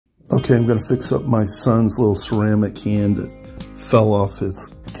Okay, I'm gonna fix up my son's little ceramic can that fell off his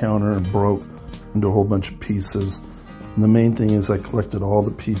counter and broke into a whole bunch of pieces. And the main thing is I collected all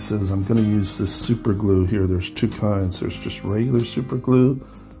the pieces. I'm gonna use this super glue here. There's two kinds. There's just regular super glue.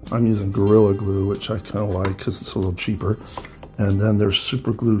 I'm using Gorilla Glue, which I kind of like because it's a little cheaper. And then there's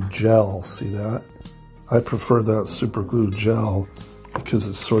super glue gel, see that? I prefer that super glue gel because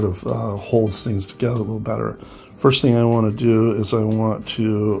it sort of holds things together a little better. First thing I want to do is I want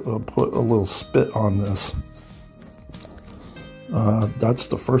to put a little spit on this. That's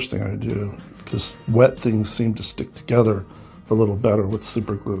the first thing I do because wet things seem to stick together a little better with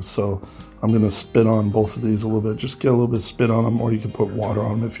super glue. So I'm going to spit on both of these a little bit. Just get a little bit of spit on them, or you can put water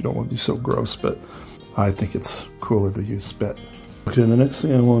on them if you don't want to be so gross, but I think it's cooler to use spit. Okay, the next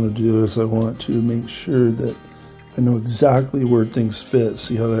thing I want to do is I want to make sure that I know exactly where things fit.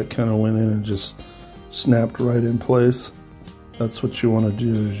 See how that kind of went in and just snapped right in place? That's what you want to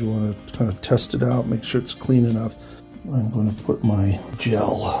do, is you want to kind of test it out, make sure it's clean enough. I'm going to put my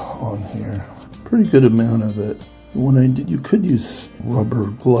gel on here. Pretty good amount of it. When I did, you could use rubber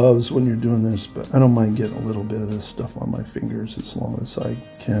gloves when you're doing this, but I don't mind getting a little bit of this stuff on my fingers as long as I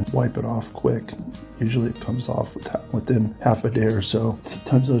can wipe it off quick. Usually it comes off within half a day or so.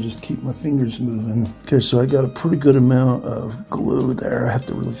 Sometimes I'll just keep my fingers moving. Okay, so I got a pretty good amount of glue there. I have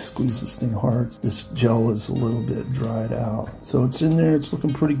to really squeeze this thing hard. This gel is a little bit dried out. So it's in there, it's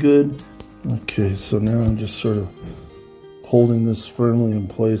looking pretty good. Okay, so now I'm just sort of holding this firmly in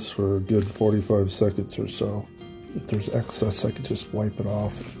place for a good 45 seconds or so. If there's excess, I could just wipe it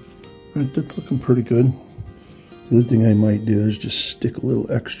off. All right, that's looking pretty good. The other thing I might do is just stick a little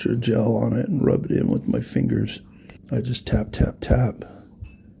extra gel on it and rub it in with my fingers. I just tap, tap, tap.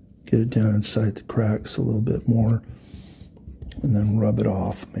 Get it down inside the cracks a little bit more. And then rub it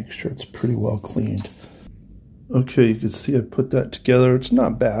off. Make sure it's pretty well cleaned. Okay, you can see I put that together. It's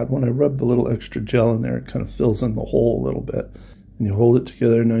not bad. When I rub the little extra gel in there, it kind of fills in the hole a little bit. And you hold it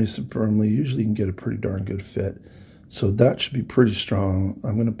together nice and firmly. Usually you can get a pretty darn good fit. So that should be pretty strong.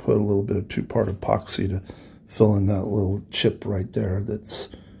 I'm going to put a little bit of two-part epoxy to fill in that little chip right there that's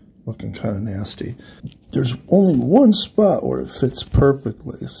looking kind of nasty. There's only one spot where it fits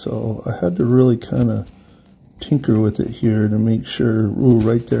perfectly, so I had to really kind of tinker with it here to make sure. Ooh,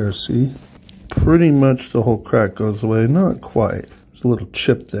 right there, see? Pretty much the whole crack goes away. Not quite. There's a little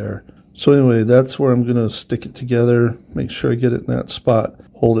chip there. So anyway, that's where I'm going to stick it together. Make sure I get it in that spot.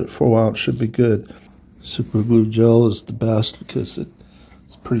 Hold it for a while. It should be good. Super glue gel is the best because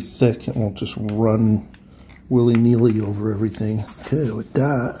it's pretty thick. It won't just run willy-nilly over everything. Okay, with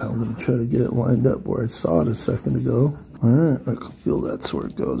that, I'm going to try to get it lined up where I saw it a second ago. All right, I can feel that's where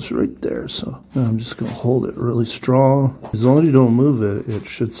it goes right there. So now I'm just going to hold it really strong. As long as you don't move it, it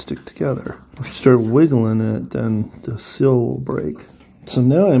should stick together. If you start wiggling it, then the seal will break. So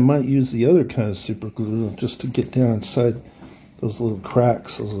now I might use the other kind of super glue just to get down inside those little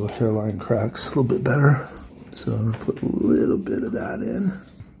cracks, those little hairline cracks, a little bit better. So I'm going to put a little bit of that in.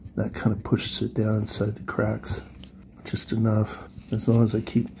 That kind of pushes it down inside the cracks. Just enough. As long as I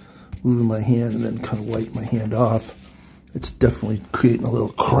keep moving my hand and then kind of wipe my hand off. It's definitely creating a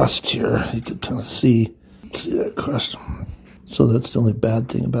little crust here. You can kind of see that crust. So that's the only bad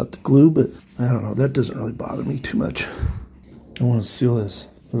thing about the glue, but I don't know, that doesn't really bother me too much. I want to seal this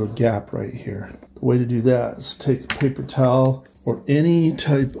little gap right here. The way to do that is take a paper towel or any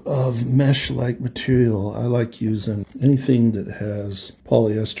type of mesh-like material. I like using anything that has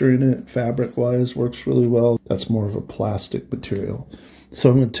polyester in it, fabric-wise, works really well. That's more of a plastic material. So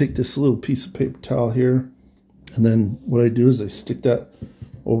I'm going to take this little piece of paper towel here, and then what I do is I stick that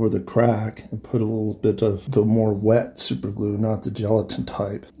over the crack and put a little bit of the more wet super glue, not the gelatin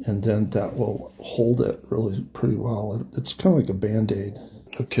type, and then that will hold it really pretty well. It's kind of like a Band-Aid.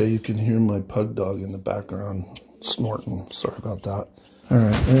 Okay, you can hear my pug dog in the background snorting. Sorry about that. All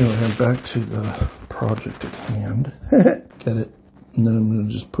right, anyway, I'm back to the project at hand. Get it? And then I'm going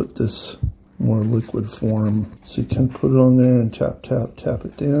to just put this more liquid form. So you can put it on there and tap, tap, tap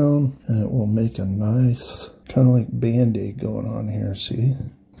it down, and it will make a nice, kind of like Band-Aid going on here, see?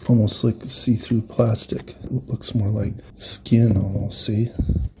 Almost like see-through plastic. It looks more like skin almost, see?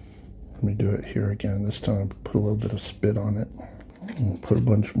 Let me do it here again. This time put a little bit of spit on it. And put a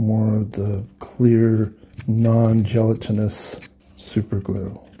bunch more of the clear, non-gelatinous super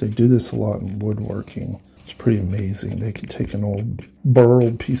glue. They do this a lot in woodworking. It's pretty amazing. They can take an old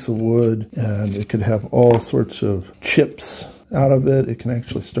burled piece of wood and it could have all sorts of chips out of it. It can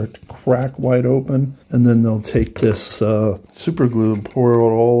actually start to crack wide open. And then they'll take this super glue and pour it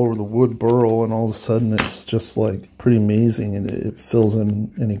all over the wood burl, and all of a sudden it's just like pretty amazing, and it fills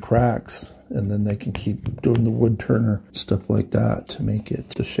in any cracks. and then they can keep doing the wood turner, stuff like that, to make it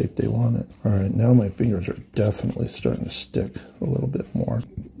the shape they want it. All right, now my fingers are definitely starting to stick a little bit more.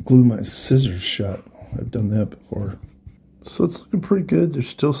 Glue my scissors shut. I've done that before. So it's looking pretty good. There's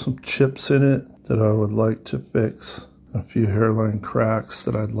still some chips in it that I would like to fix. A few hairline cracks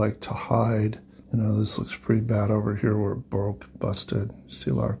that I'd like to hide. You know, this looks pretty bad over here where it broke, busted. You see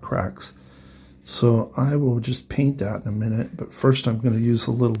a lot of cracks. So I will just paint that in a minute, but first I'm going to use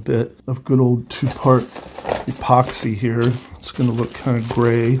a little bit of good old 2-part epoxy here. It's going to look kind of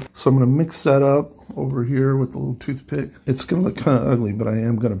gray. So I'm going to mix that up over here with a little toothpick. It's going to look kind of ugly, but I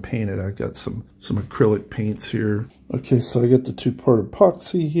am going to paint it. I've got some acrylic paints here. Okay, so I got the 2-part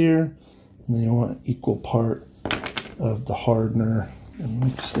epoxy here, and then you want equal part of the hardener, and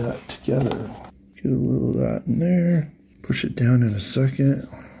mix that together. Get a little of that in there. Push it down in a second.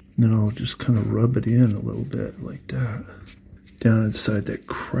 Then I'll just kind of rub it in a little bit like that. Down inside that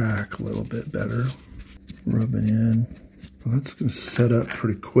crack a little bit better. Rub it in. Well, that's going to set up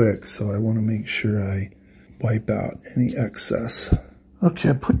pretty quick, so I want to make sure I wipe out any excess. Okay,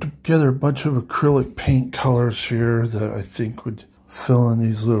 I put together a bunch of acrylic paint colors here that I think would fill in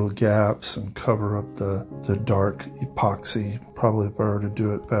these little gaps and cover up the dark epoxy. Probably if I were to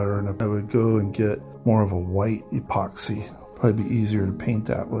do it better, and I would go and get more of a white epoxy. Probably be easier to paint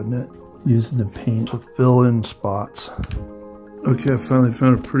that, wouldn't it? Using the paint to fill in spots. Okay, I finally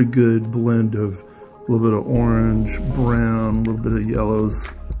found a pretty good blend of a little bit of orange, brown, a little bit of yellows.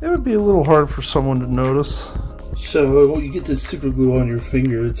 It would be a little hard for someone to notice. So when you get this super glue on your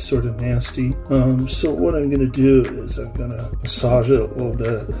finger, it's sort of nasty. So what I'm gonna do is I'm gonna massage it a little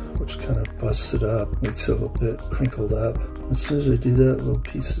bit, which kind of busts it up, makes it a little bit crinkled up. As soon as I do that, little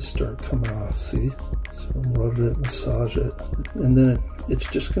pieces start coming off, see? So rub it, massage it, and then it's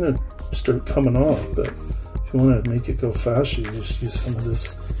just gonna start coming off. But if you wanna make it go faster, you just use some of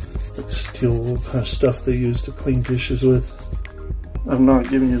this like steel wool kind of stuff they use to clean dishes with. I'm not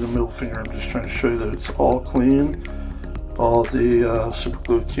giving you the middle finger, I'm just trying to show you that it's all clean. All the super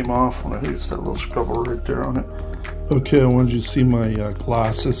glue came off when I used that little scrubber right there on it. Okay, I wanted you to see my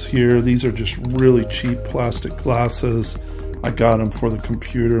glasses here. These are just really cheap plastic glasses. I got them for the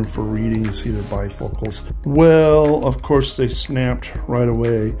computer and for reading. You see they're bifocals. Well, of course they snapped right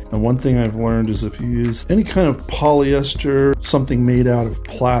away. And one thing I've learned is if you use any kind of polyester, something made out of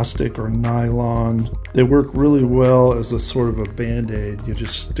plastic or nylon, they work really well as a sort of a band-aid. You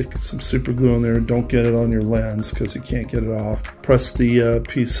just stick some super glue in there and don't get it on your lens because you can't get it off. Press the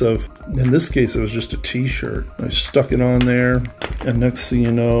piece of, in this case it was just a t-shirt. I stuck it on there, and next thing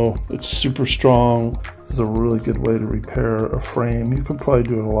you know, it's super strong. This is a really good way to repair a frame. You can probably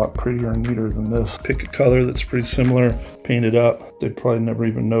do it a lot prettier and neater than this. Pick a color that's pretty similar, paint it up. They'd probably never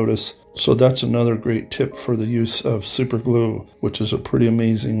even notice. So that's another great tip for the use of super glue, which is a pretty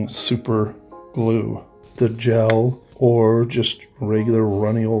amazing super glue. The gel or just regular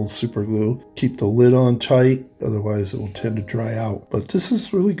runny old super glue. Keep the lid on tight, otherwise it will tend to dry out. But this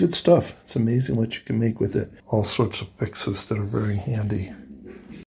is really good stuff. It's amazing what you can make with it. All sorts of fixes that are very handy.